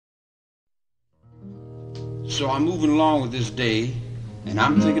So I'm moving along with this day, and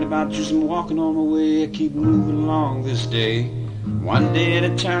I'm thinking about just walking on my way. I keep moving along this day, one day at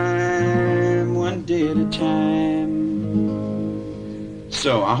a time, one day at a time.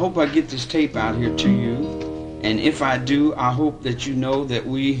 So I hope I get this tape out here to you, and if I do, I hope that you know that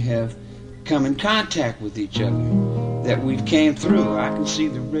we have come in contact with each other, that we've came through. I can see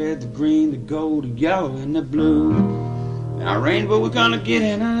the red, the green, the gold, the yellow, and the blue. Now, rainbow, we're gonna get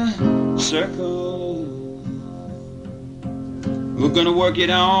in a circle. We're gonna work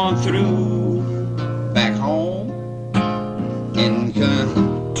it on through. Back home in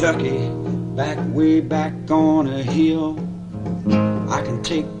Kentucky, back way back on a hill, I can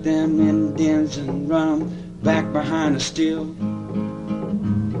take them Indians and run them back behind a still,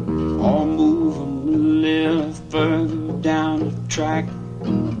 or move them a little further down the track,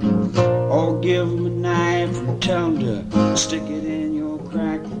 or give them a knife and tell them to stick it in your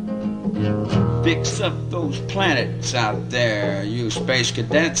crack. Fix up those planets out there, you space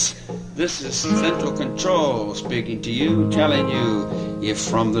cadets. This is Central Control speaking to you, telling you, if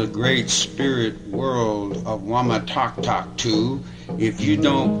from the great spirit world of wammataktaktu, if you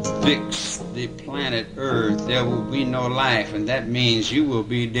don't fix the planet Earth, there will be no life, and that means you will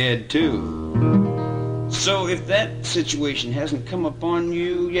be dead too. So if that situation hasn't come upon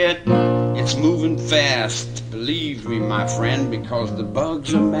you yet, it's moving fast. Believe me, my friend, because the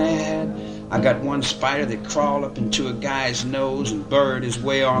bugs are mad. I got one spider that crawled up into a guy's nose and burrowed his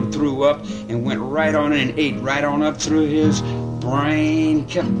way on through up and went right on in and ate right on up through his brain.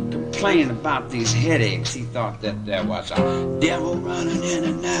 Kept complaining about these headaches. He thought that there was a devil running in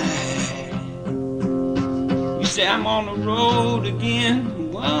the night. You say, I'm on the road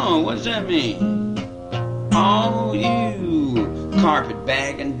again? Whoa, what's that mean? Oh, you carpet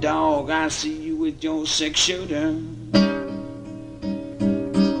bagging dog, I see you with your 6-shooter.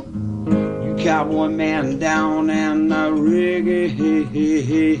 You cowboy man down in the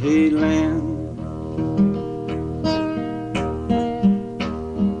reggae land.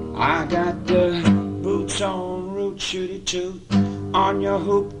 I got the boots on, root shooty toot, on your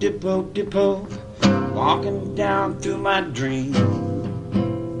hoopty poopty poop, walking down through my dream.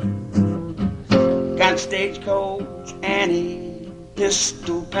 Got stagecoach, Annie,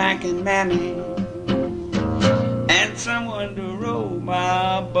 pistol packin, mannie, and someone to row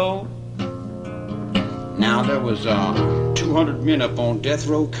my boat. Now there was 200 men up on death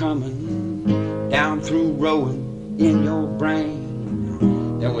row coming down through rowin in your brain.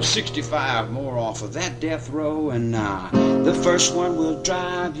 There were 65 more off of that death row, and the first one will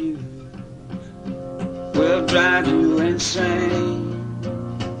drive you insane.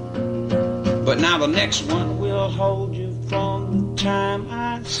 But now the next one will hold you from the time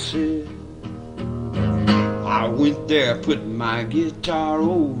I said I went there putting my guitar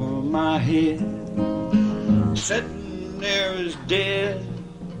over my head, sitting there as dead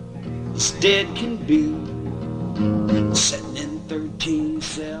can be, sitting in 13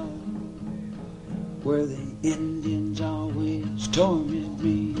 cell where the Indians always torment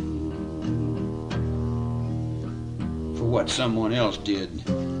me for what someone else did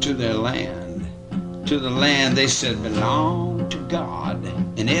to their land. To the land they said belonged to God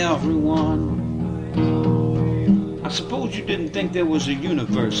and everyone. I suppose you didn't think there was a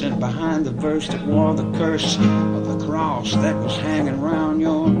universe, and behind the verse that wore the curse of the cross that was hanging around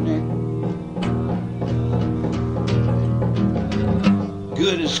your neck.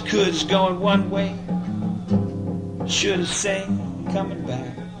 Good as coulds going one way, shoulda say coming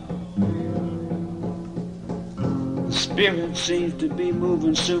back. The spirit seems to be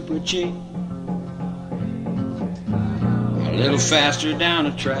moving super cheap, a little faster down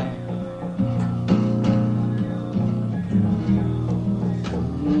the track.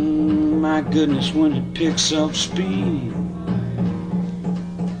 My goodness, when it picks up speed,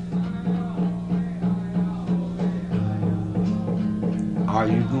 are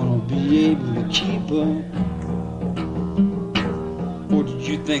you gonna be able to keep up? Or did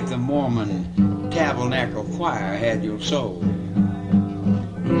you think the Mormon tabernacle choir had your soul?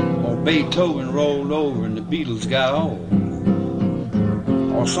 Or Beethoven rolled over and the Beatles got old?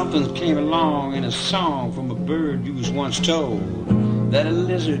 Or something came along in a song from a bird you was once told that a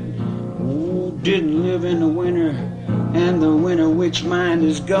lizard didn't live in the winter, and the winter witch mind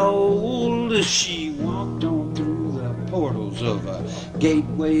is gold. She walked on through the portals of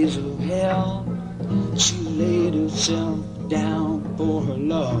gateways of hell. She laid herself down for her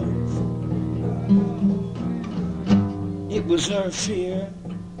love. It was her fear.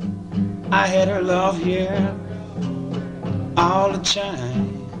 I had her love here all the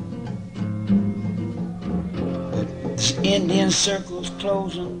time. But this Indian circle's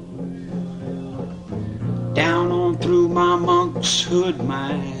closing. down on through my monk's hood,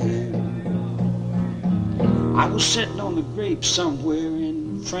 man. I was sitting on the grape somewhere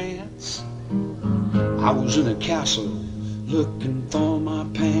in France. I was in a castle looking for my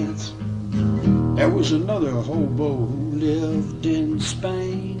pants. There was another hobo who lived in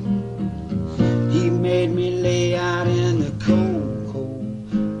Spain. He made me lay out in the cold,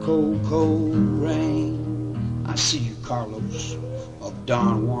 cold, cold, cold rain. I see you, Carlos, of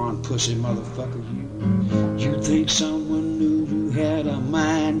Don Juan, pussy motherfucker, you think someone knew you had a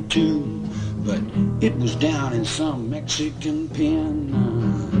mind too, but it was down in some Mexican pen.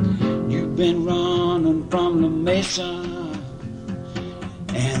 You've been running from the mesa,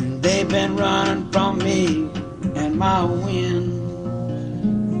 and they've been running from me and my wind.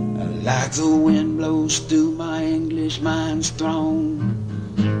 Like the wind blows through my English mind's throne,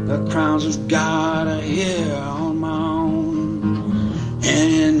 the crowns of God are here on my own.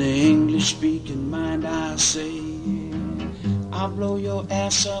 And in the English-speaking mind I say, I'll blow your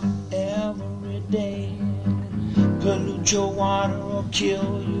ass up every day, pollute your water or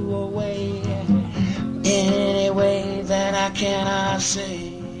kill you away, in any way that I cannot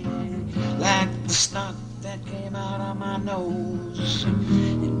say, like the snot that came out of my nose.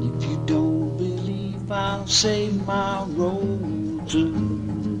 And if you don't believe, I'll save my rose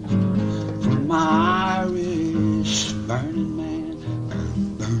from my Irish burning man,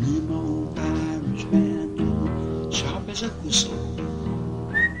 burning old Irish man, sharp as a whistle.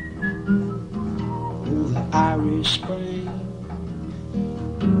 Oh, the Irish Spring.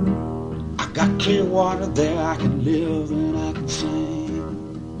 I got clear water there, I can live and I can sing.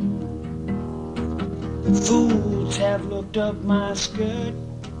 The fools have looked up my skirt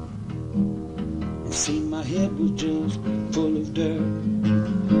and seen my head was just full of dirt.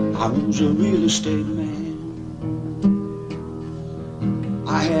 I was a real estate man.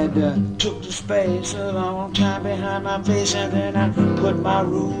 I had took the space a long time behind my face, and then I put my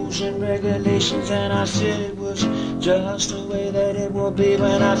rules and regulations, and I said it was just the way that it will be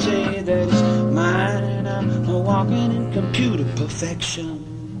when I say that it's mine, and I'm walking in computer perfection.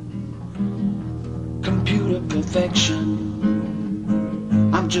 Computer perfection.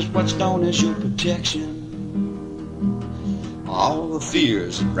 I'm just what's known as your protection. All the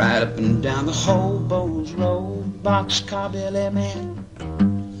fears right up and down the hobo's road, boxcar Billy man.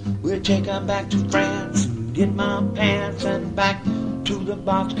 We'll take her back to France and get my pants and back to the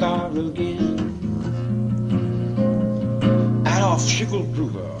boxcar again. Adolf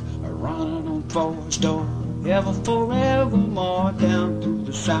Schickelgruber, running on Forest Door, ever forevermore, down through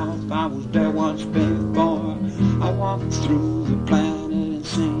the south. I was there once before. I walked through the planet and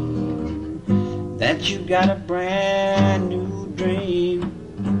seen that you got a brand new dream.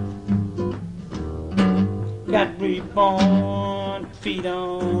 Got reborn, feet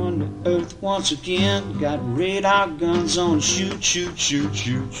on the earth once again. Got radar guns on shoot, shoot, shoot,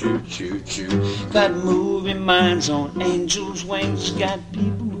 shoot, shoot, shoot, shoot. Got moving minds on angels' wings. Got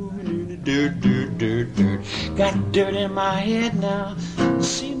people moving in the dirt, dirt, dirt, dirt. Got dirt in my head now.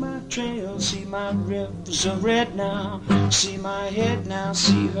 See my trail, see my rivers are red now. See my head now,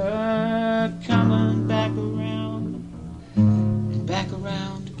 see her coming back around and back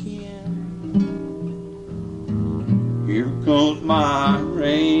around again. Here comes my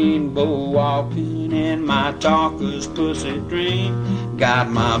rainbow walking in my talker's pussy dream. Got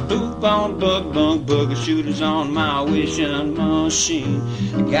my boot on bug bug booger shooters on my wishing machine.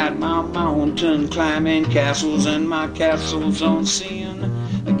 Got my mountain climbing castles and my castles on seeing.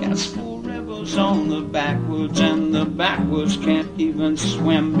 I got 4 rivers on the backwoods, and the backwoods can't even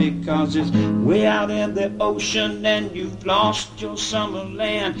swim because it's way out in the ocean, and you've lost your summer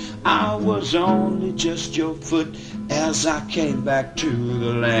land. I was only just your foot as I came back to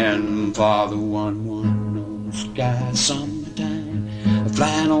the land. Father, one on the sky, summertime,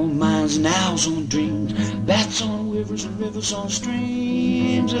 flying on minds and owls on dreams, bats on rivers and rivers on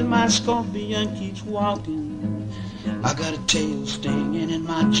streams, and my scorpion keeps walking. I got a tail stinging in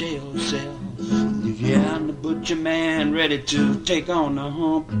my jail cell. Yeah, I'm the butcher man, ready to take on the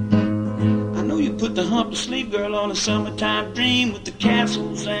hump. I know you put the hump to sleep, girl, on a summertime dream, with the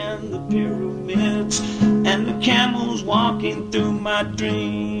castles and the pyramids and the camels walking through my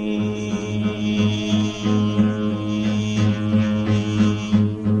dream.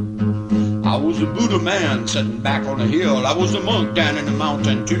 I was a Buddha man sitting back on a hill. I was a monk down in the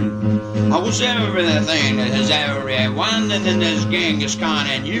mountain too. I was everything that has everyone, and then there's Genghis Khan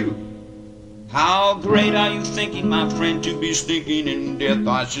and you. How great are you thinking, my friend, to be stinking in death?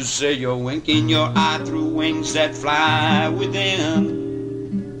 I should say you're winking your eye through wings that fly within.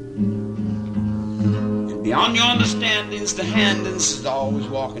 And Beyond your understandings, the handins is always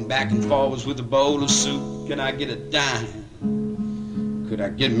walking back and forwards with a bowl of soup. Can I get a dime? Could I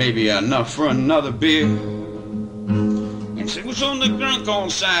get maybe enough for another beer? And said, what's on the grunk on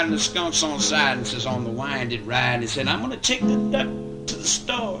side and the skunks on side? And says, on the winded ride. And he said, I'm gonna take the duck to the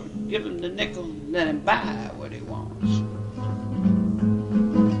store, give him the nickel, and let him buy what he wants.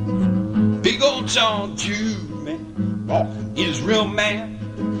 Big old tall Jew, man, walking is real man.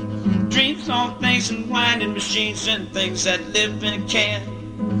 Dreams on things and winding machines and things that live in a can.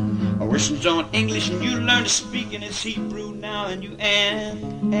 Wishing's on English and you learn to speak in its Hebrew now, and you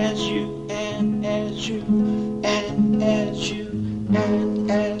and as you and as you and as you and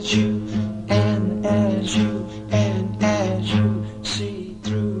as you and as you and as you see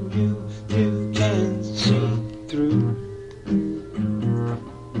through you can see through.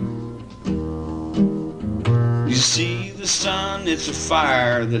 You see the sun, it's a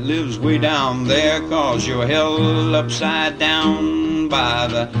fire that lives way down there, 'cause you're held upside down by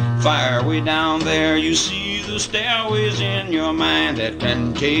the fire way down there. You see the stairways in your mind that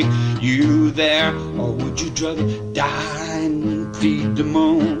can take you there. Or would you rather die and feed the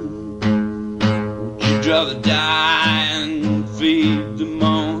moon? Would you rather die and feed the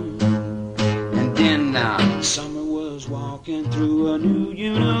moon? And then summer was walking through a new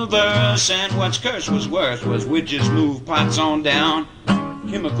universe, and what's cursed was worse was witches move pots on down.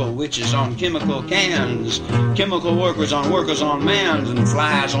 Chemical witches on chemical cans, chemical workers on mans, and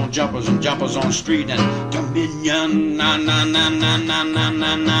flies on jumpers and jumpers on street, and dominion na na na na na na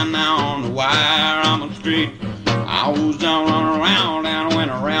na na na on the wire on the street. I was down, run around, and I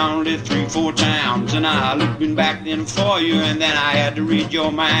went around it 3-4 times, and I looking back then for you, and then I had to read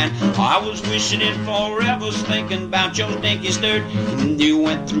your mind. I was wishing it forever, thinking about your stinky skirt, and you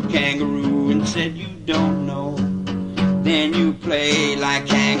went through kangaroo and said you don't know. Then you play like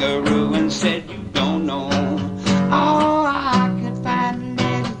kangaroo and said you don't know. Oh, I could find a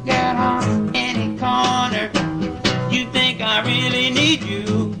little girl on any corner. You think I really need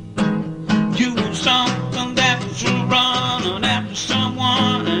you? You were something that was running after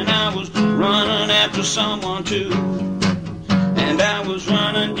someone, and I was running after someone too. And I was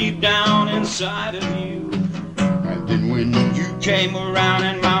running deep down inside of you. And then when you came around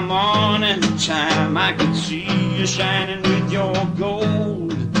in my morning time, I could see you shining with your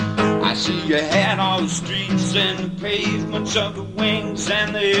gold. I see you had all the streets and the pavements of the wings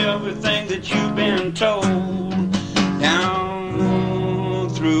and the everything that you've been told. Down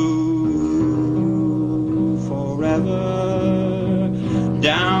through forever,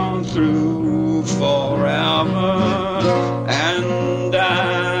 down through forever, and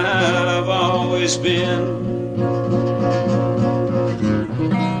I've always been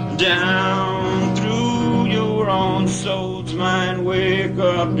down through your own soul's mind. Wake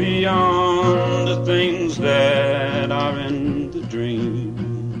up beyond